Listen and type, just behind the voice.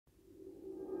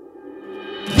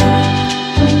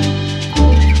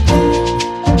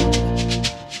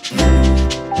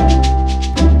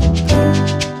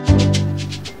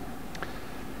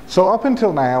So up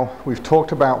until now, we've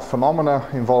talked about phenomena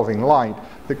involving light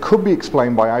that could be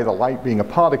explained by either light being a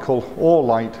particle or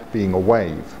light being a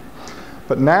wave.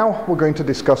 But now we're going to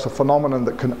discuss a phenomenon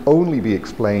that can only be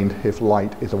explained if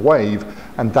light is a wave,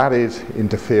 and that is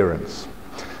interference.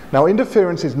 Now,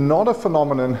 interference is not a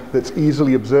phenomenon that's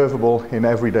easily observable in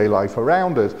everyday life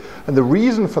around us, and the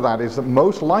reason for that is that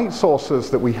most light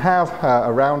sources that we have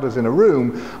around us in a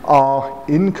room are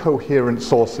incoherent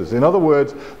sources. In other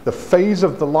words, the phase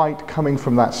of the light coming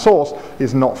from that source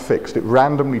is not fixed. It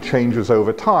randomly changes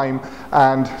over time,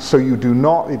 and so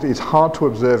it is hard to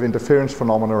observe interference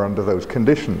phenomena under those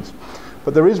conditions.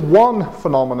 But there is one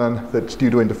phenomenon that's due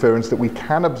to interference that we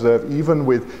can observe even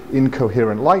with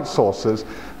incoherent light sources,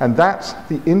 and that's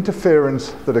the interference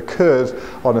that occurs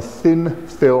on a thin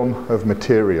film of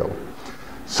material.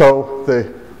 So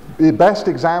the best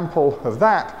example of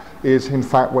that is, in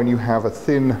fact, when you have a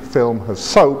thin film of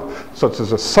soap, such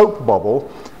as a soap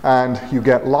bubble, and you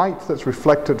get light that's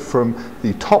reflected from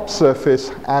the top surface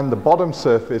and the bottom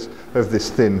surface of this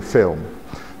thin film.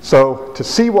 So to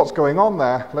see what's going on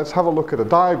there, let's have a look at a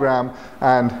diagram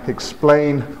and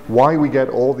explain why we get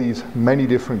all these many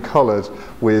different colors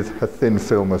with a thin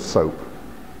film of soap.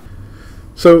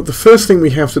 So the first thing we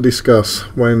have to discuss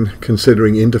when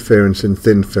considering interference in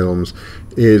thin films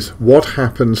is what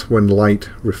happens when light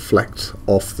reflects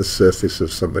off the surface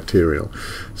of some material.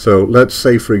 So let's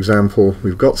say, for example,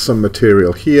 we've got some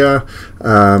material here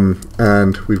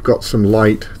and we've got some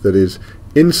light that is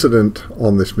incident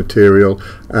on this material,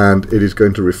 and it is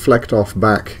going to reflect off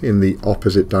back in the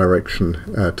opposite direction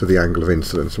to the angle of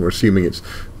incidence, and we're assuming it's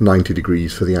 90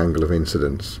 degrees for the angle of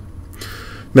incidence.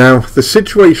 Now, the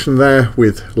situation there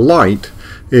with light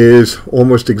is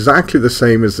almost exactly the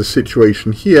same as the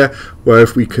situation here, where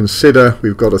if we consider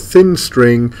we've got a thin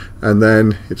string and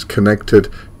then it's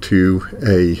connected to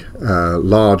a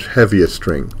large, heavier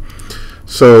string.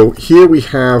 So here we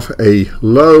have a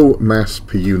low mass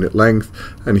per unit length,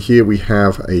 and here we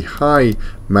have a high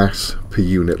mass per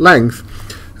unit length.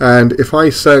 And if I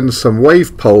send some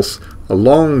wave pulse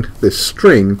along this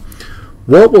string,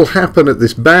 what will happen at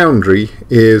this boundary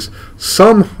is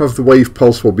some of the wave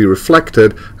pulse will be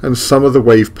reflected and some of the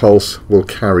wave pulse will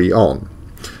carry on.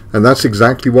 And that's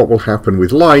exactly what will happen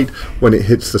with light when it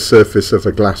hits the surface of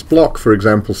a glass block, for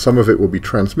example. Some of it will be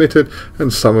transmitted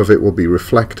and some of it will be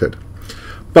reflected.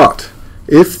 But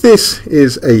if this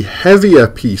is a heavier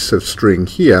piece of string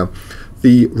here,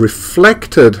 the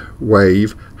reflected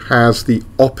wave has the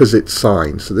opposite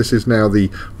sign. So this is now the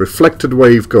reflected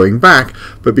wave going back,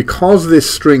 but because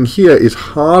this string here is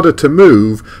harder to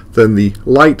move than the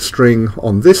light string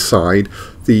on this side,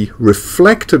 the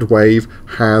reflected wave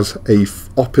has a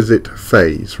opposite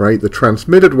phase, right? The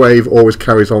transmitted wave always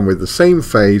carries on with the same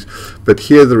phase, but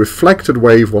here the reflected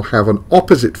wave will have an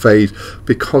opposite phase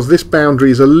because this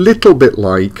boundary is a little bit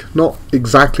like, not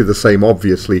exactly the same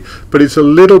obviously, but it's a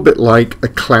little bit like a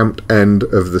clamped end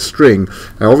of the string.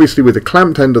 Now obviously with the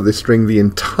clamped end of the string, the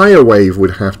entire wave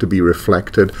would have to be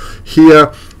reflected.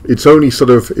 Here it's only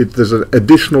there's an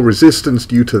additional resistance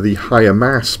due to the higher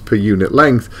mass per unit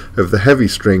length of the heavy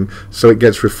string, so it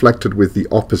gets reflected with the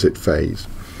opposite phase.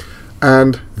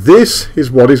 And this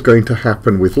is what is going to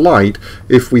happen with light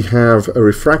if we have a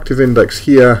refractive index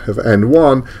here of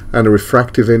n1 and a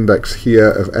refractive index here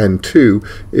of n2.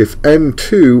 If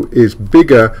n2 is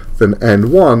bigger than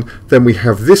n1, then we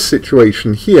have this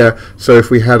situation here. So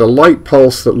if we had a light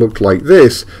pulse that looked like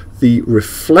this, the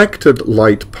reflected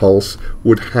light pulse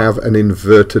would have an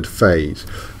inverted phase.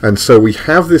 And so we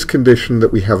have this condition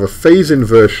that we have a phase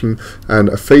inversion, and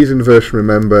a phase inversion,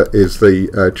 remember, is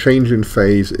the change in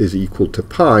phase is equal to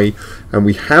pi, and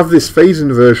we have this phase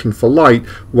inversion for light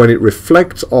when it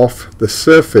reflects off the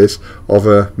surface of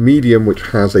a medium which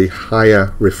has a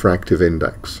higher refractive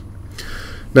index.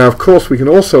 Now, of course, we can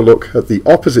also look at the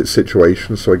opposite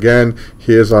situation. So again,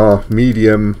 here's our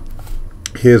medium,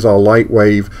 here's our light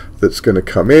wave that's going to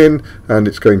come in, and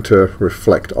it's going to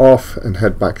reflect off and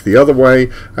head back the other way,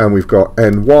 and we've got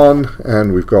n1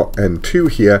 and we've got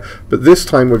n2 here, but this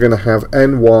time we're going to have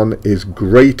n1 is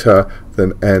greater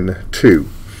than n2.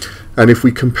 And if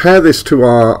we compare this to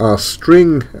our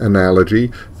string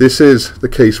analogy, this is the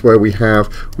case where we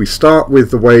start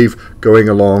with the wave going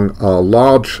along our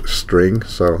large string,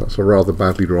 so that's a rather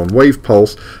badly drawn wave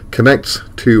pulse, connects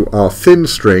to our thin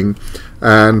string,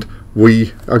 and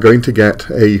we are going to get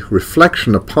a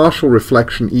reflection, a partial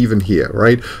reflection even here,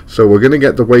 right? So we're going to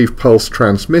get the wave pulse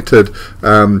transmitted,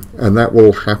 and that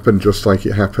will happen just like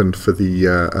it happened for the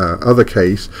other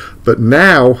case. But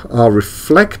now our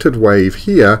reflected wave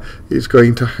here is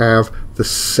going to have the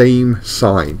same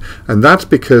sign, and that's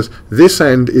because this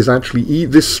end is actually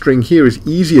this string here is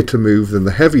easier to move than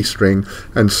the heavy string,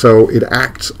 and so it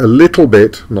acts a little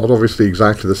bit, not obviously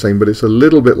exactly the same, but it's a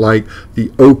little bit like the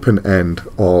open end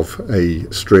of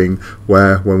a string,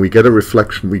 where when we get a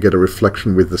reflection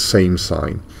with the same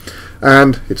sign.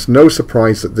 And it's no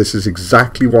surprise that this is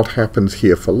exactly what happens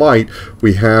here for light.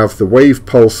 We have the wave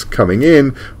pulse coming in.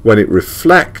 When it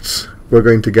reflects, we're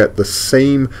going to get the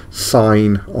same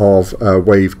sign of a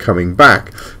wave coming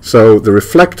back. So the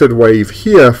reflected wave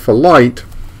here for light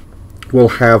will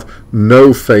have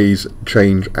no phase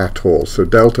change at all. So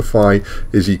delta phi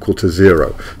is equal to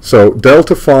 0. So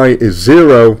delta phi is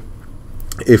 0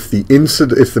 if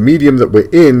the medium that we're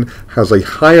in has a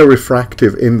higher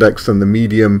refractive index than the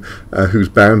medium whose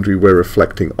boundary we're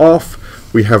reflecting off.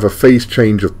 We have a phase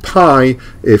change of pi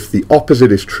if the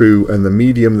opposite is true and the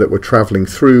medium that we're traveling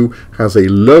through has a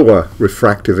lower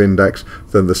refractive index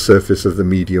than the surface of the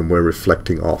medium we're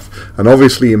reflecting off. And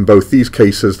obviously in both these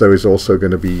cases there is also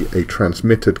going to be a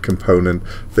transmitted component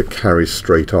that carries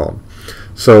straight on.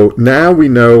 So now we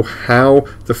know how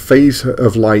the phase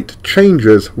of light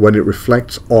changes when it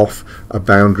reflects off a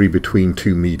boundary between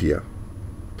two media.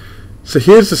 So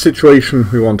here's the situation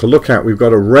we want to look at. We've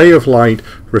got a ray of light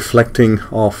reflecting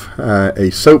off a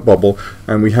soap bubble,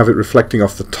 and we have it reflecting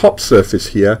off the top surface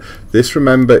here. This,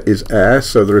 remember, is air,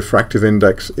 so the refractive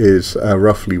index is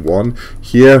roughly 1.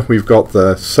 Here we've got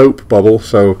the soap bubble,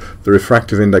 so the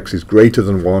refractive index is greater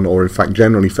than 1, or in fact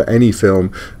generally for any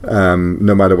film,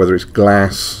 no matter whether it's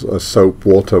glass, soap,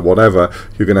 water, whatever,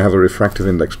 you're going to have a refractive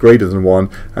index greater than 1.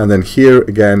 And then here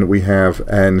again we have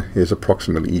n is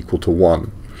approximately equal to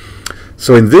 1.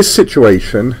 So in this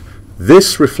situation,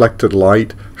 this reflected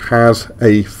light has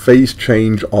a phase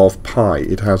change of pi.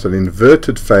 It has an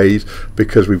inverted phase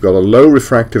because we've got a low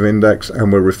refractive index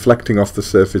and we're reflecting off the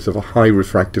surface of a high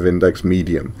refractive index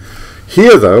medium.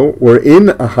 Here though, we're in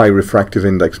a high refractive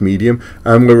index medium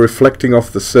and we're reflecting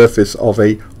off the surface of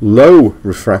a low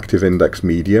refractive index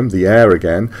medium, the air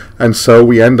again, and so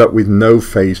we end up with no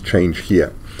phase change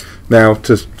here. Now,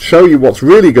 to show you what's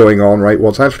really going on, right,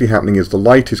 what's actually happening is the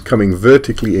light is coming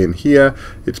vertically in here,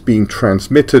 it's being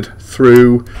transmitted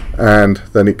through, and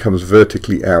then it comes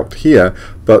vertically out here.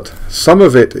 But some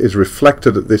of it is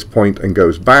reflected at this point and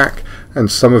goes back,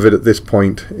 and some of it at this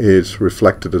point is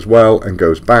reflected as well and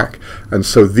goes back. And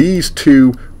so these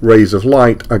two rays of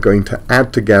light are going to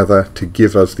add together to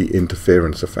give us the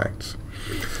interference effects.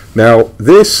 Now,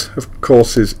 this, of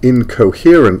course, is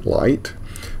incoherent light.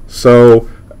 So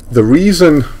the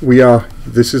reason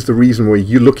this is the reason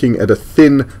you're looking at a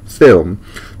thin film,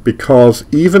 because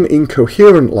even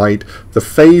incoherent light, the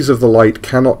phase of the light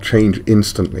cannot change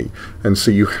instantly, and so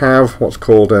you have what's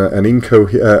called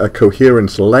a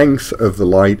coherence length of the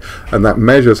light, and that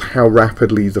measures how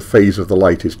rapidly the phase of the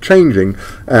light is changing.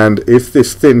 And if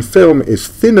this thin film is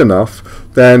thin enough,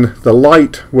 then the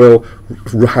light will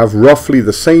have roughly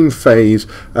the same phase,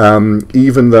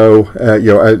 even though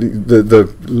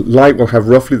the light will have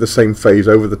roughly the same phase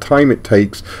over the time it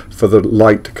takes for the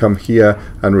light to come here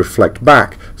and reflect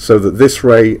back, so that this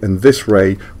ray and this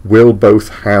ray will both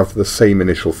have the same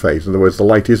initial phase. In other words, the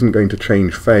light isn't going to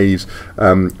change phase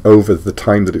over the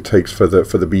time that it takes for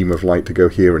the beam of light to go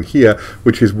here and here,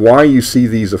 which is why you see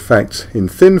these effects in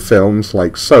thin films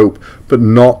like soap, but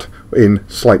not in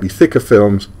slightly thicker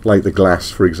films like the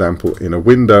glass, for example, in a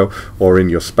window, or in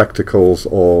your spectacles,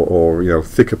 or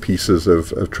thicker pieces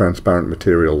of transparent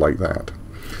material like that.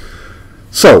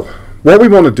 So what we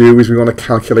want to do is we want to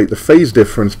calculate the phase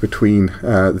difference between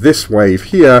this wave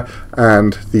here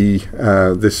and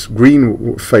this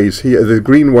green phase here, the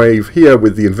green wave here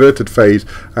with the inverted phase,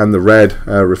 and the red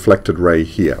reflected ray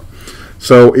here.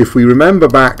 So if we remember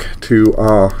back to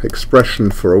our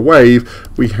expression for a wave,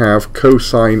 we have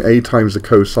cosine A times the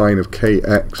cosine of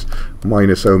kx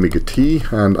minus omega t,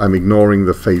 and I'm ignoring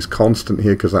the phase constant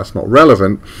here because that's not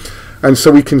relevant. And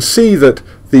so we can see that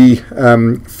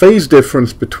the phase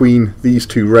difference between these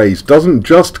two rays doesn't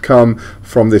just come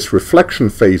from this reflection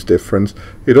phase difference,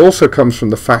 it also comes from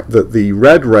the fact that the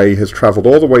red ray has traveled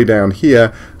all the way down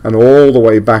here and all the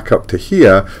way back up to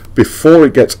here before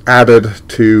it gets added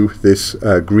to this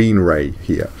green ray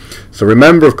here. So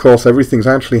remember, of course, everything's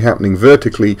actually happening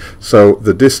vertically, so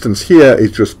the distance here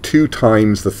is just 2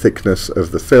 times the thickness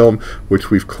of the film,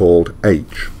 which we've called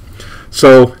h.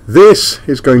 So this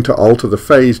is going to alter the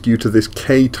phase due to this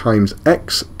k times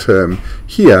x term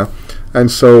here, and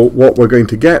so what we're going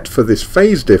to get for this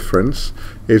phase difference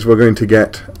is we're going to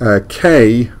get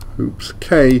k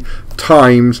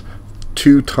times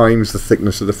 2 times the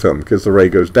thickness of the film, because the ray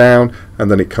goes down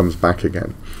and then it comes back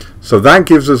again. So that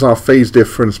gives us our phase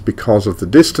difference because of the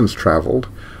distance traveled,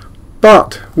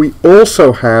 but we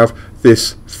also have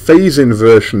this phase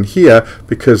inversion here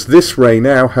because this ray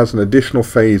now has an additional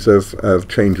phase of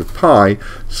change of pi.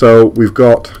 So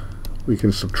we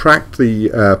can subtract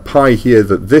the pi here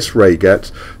that this ray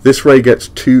gets. This ray gets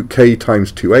 2k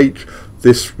times 2h.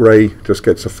 This ray just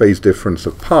gets a phase difference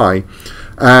of pi,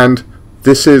 and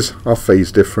this is our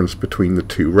phase difference between the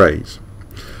two rays.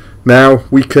 Now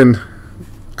we can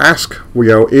ask,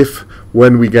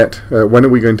 when are we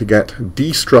going to get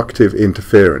destructive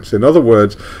interference? In other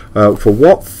words, for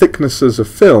what thicknesses of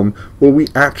film will we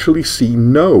actually see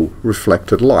no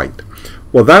reflected light?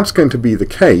 Well, that's going to be the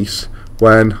case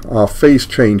when our phase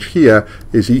change here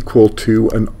is equal to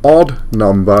an odd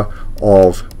number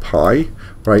of pi,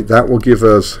 right? That will give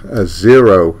us a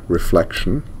 0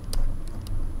 reflection.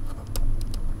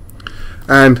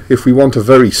 And if we want a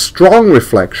very strong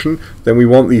reflection, then we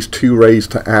want these two rays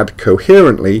to add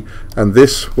coherently, and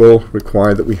this will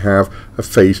require that we have a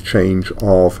phase change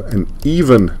of an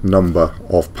even number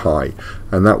of pi,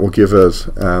 and that will give us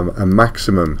a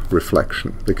maximum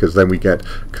reflection, because then we get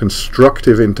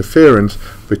constructive interference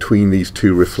between these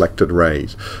two reflected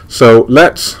rays. So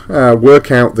let's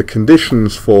work out the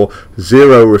conditions for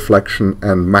 0 reflection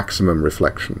and maximum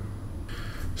reflection.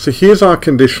 So here's our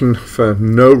condition for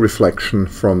no reflection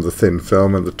from the thin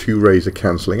film, and the two rays are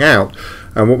cancelling out.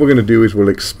 And what we're going to do is we'll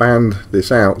expand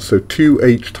this out. So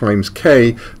 2h times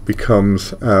k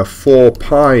becomes 4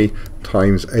 pi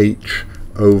times h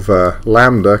over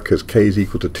lambda, because k is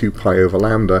equal to 2 pi over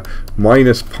lambda,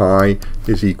 minus pi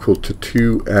is equal to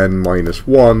 2n minus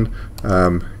 1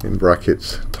 in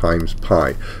brackets times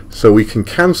pi. So we can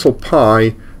cancel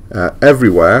pi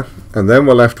everywhere, and then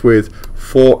we're left with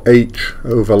 4h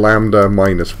over lambda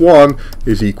minus 1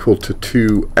 is equal to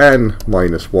 2n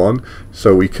minus 1,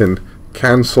 so we can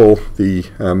cancel the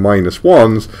minus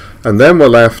 1's, and then we're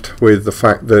left with the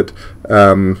fact that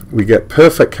we get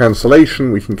perfect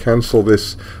cancellation. We can cancel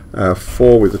this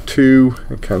 4 with a 2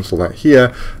 and cancel that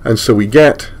here, and so we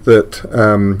get that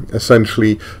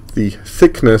essentially the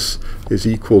thickness is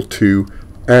equal to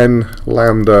n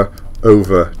lambda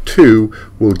over 2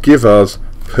 will give us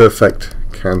perfect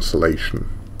cancellation.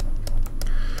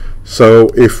 So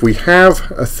if we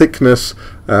have a thickness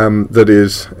that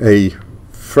is a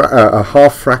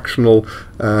half fractional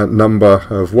number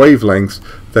of wavelengths,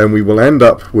 then we will end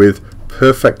up with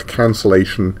perfect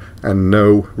cancellation and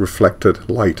no reflected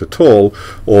light at all.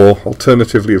 Or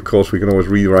alternatively, of course, we can always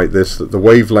rewrite this that the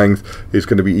wavelength is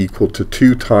going to be equal to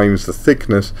 2 times the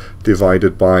thickness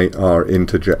divided by our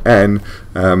integer n,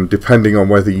 depending on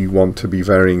whether you want to be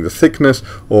varying the thickness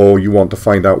or you want to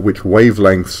find out which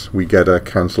wavelengths we get a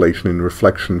cancellation in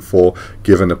reflection for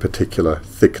given a particular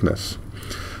thickness.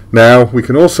 Now we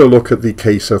can also look at the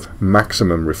case of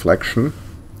maximum reflection.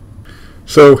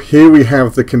 So here we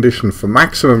have the condition for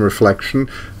maximum reflection,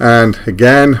 and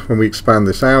again when we expand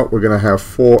this out we're going to have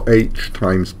 4h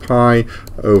times pi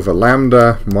over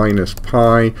lambda minus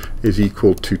pi is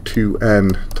equal to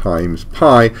 2n times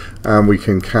pi, and we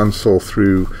can cancel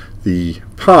through the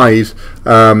pi's,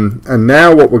 and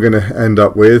now what we're going to end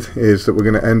up with is that we're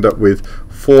going to end up with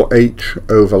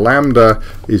 4h over lambda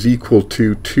is equal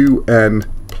to 2n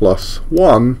plus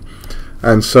 1.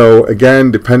 And so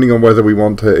again, depending on whether we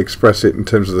want to express it in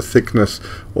terms of the thickness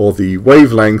or the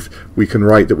wavelength, we can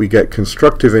write that we get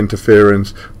constructive interference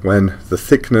when the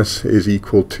thickness is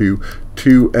equal to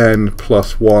 2n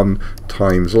plus 1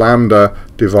 times lambda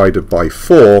divided by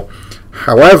 4.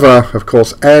 However, of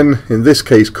course, n in this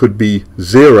case could be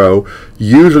 0.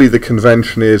 Usually the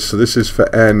convention is, so this is for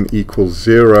n equals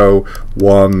 0,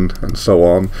 1, and so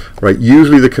on, right?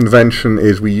 Usually the convention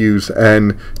is we use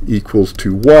n equals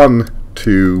to 1,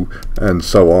 2, and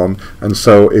so on, and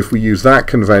so if we use that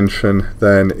convention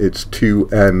then it's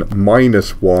 2n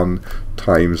minus 1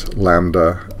 times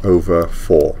lambda over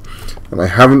 4. And I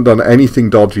haven't done anything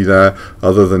dodgy there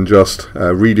other than just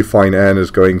redefine n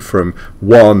as going from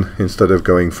 1 instead of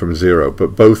going from 0,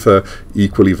 but both are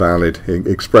equally valid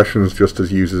expressions just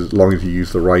as long as you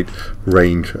use the right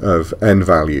range of n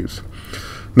values.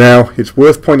 Now it's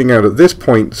worth pointing out at this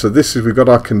point, so we've got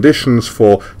our conditions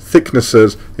for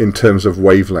thicknesses in terms of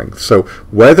wavelength. So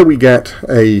whether we get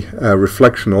a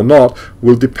reflection or not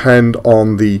will depend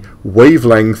on the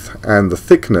wavelength and the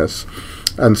thickness.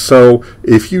 And so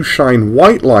if you shine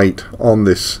white light on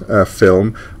this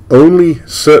film, only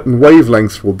certain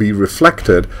wavelengths will be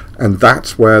reflected, and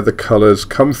that's where the colors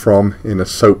come from in a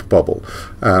soap bubble,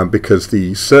 because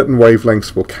the certain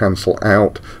wavelengths will cancel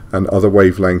out and other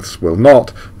wavelengths will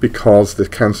not, because the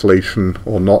cancellation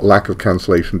or not lack of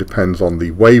cancellation depends on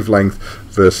the wavelength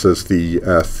versus the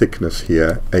thickness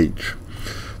here, h.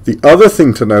 The other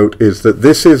thing to note is that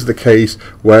this is the case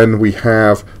when we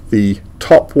have the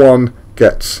top one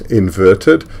gets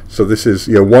inverted. So this is,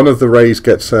 one of the rays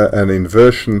gets an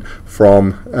inversion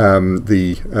from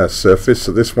the surface.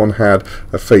 So this one had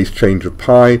a phase change of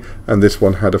pi, and this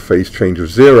one had a phase change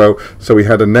of 0. So we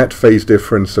had a net phase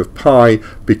difference of pi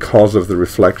because of the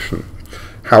reflection.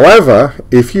 However,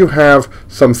 if you have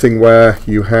something where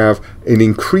you have an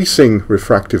increasing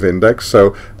refractive index,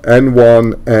 so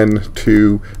N1,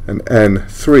 N2, and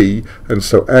N3, and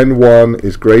so N1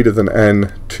 is greater than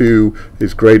N2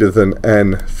 is greater than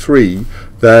N3,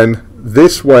 then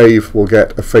this wave will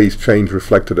get a phase change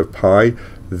reflected of pi.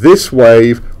 This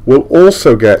wave will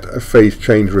also get a phase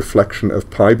change reflection of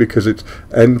pi because its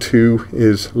N2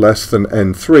 is less than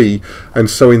N3, and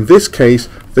so in this case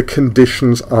the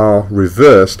conditions are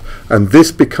reversed, and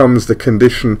this becomes the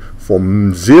condition for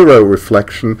 0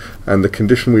 reflection, and the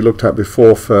condition we looked at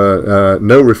before for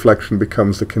no reflection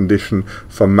becomes the condition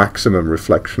for maximum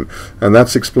reflection. And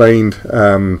that's explained.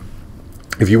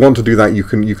 If you want to do that, you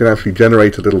can actually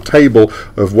generate a little table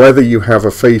of whether you have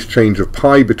a phase change of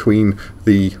pi between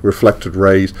the reflected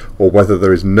rays or whether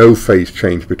there is no phase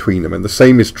change between them. And the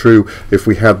same is true if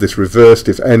we had this reversed.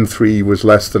 If N3 was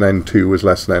less than N2 was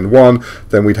less than N1,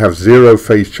 then we'd have 0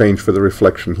 phase change for the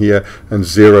reflection here and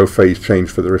 0 phase change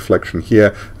for the reflection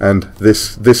here, and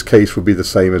this case would be the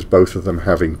same as both of them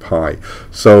having pi.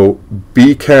 So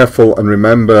be careful and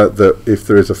remember that if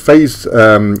there is a phase,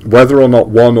 whether or not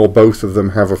one or both of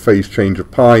them have a phase change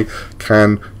of pi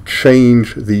can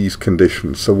change these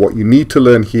conditions. So what you need to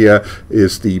learn here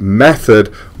is the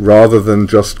method rather than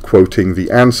just quoting the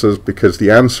answers, because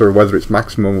the answer, whether it's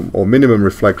maximum or minimum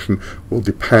reflection, will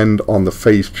depend on the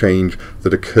phase change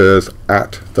that occurs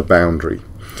at the boundary.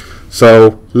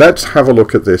 So let's have a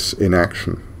look at this in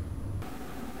action.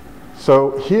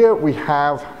 So here we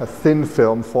have a thin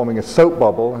film forming a soap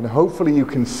bubble, and hopefully you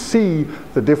can see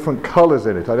the different colors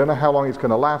in it. I don't know how long it's going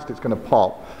to last, it's going to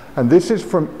pop. And this is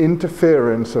from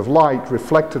interference of light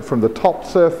reflected from the top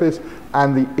surface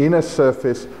and the inner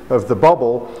surface of the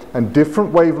bubble, and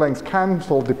different wavelengths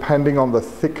cancel depending on the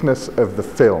thickness of the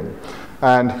film.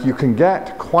 And you can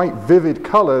get quite vivid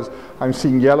colors. I'm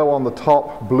seeing yellow on the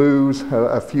top, blues,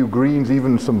 a few greens,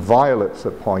 even some violets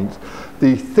at points.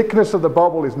 The thickness of the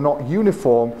bubble is not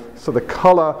uniform, so the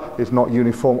color is not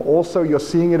uniform. Also, you're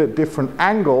seeing it at different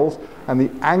angles, and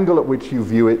the angle at which you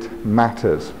view it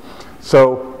matters.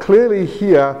 So clearly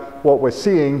here, what we're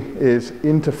seeing is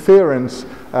interference,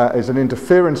 is an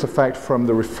interference effect from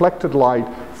the reflected light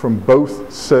from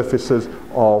both surfaces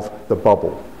of the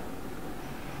bubble.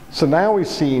 So now we've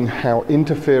seen how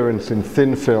interference in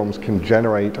thin films can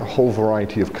generate a whole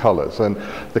variety of colors, and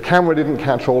the camera didn't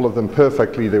catch all of them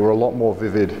perfectly. They were a lot more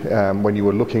vivid when you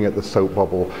were looking at the soap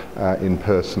bubble in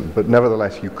person, but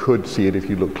nevertheless you could see it if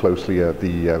you look closely at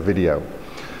the video.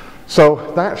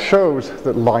 So that shows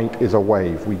that light is a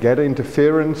wave. We get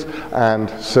interference and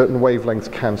certain wavelengths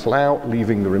cancel out,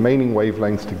 leaving the remaining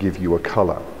wavelengths to give you a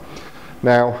color.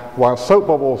 Now, while soap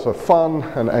bubbles are fun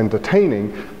and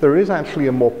entertaining, there is actually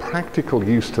a more practical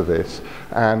use to this,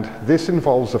 and this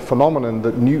involves a phenomenon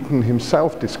that Newton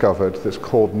himself discovered that's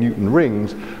called Newton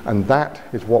rings, and that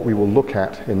is what we will look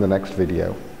at in the next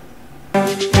video.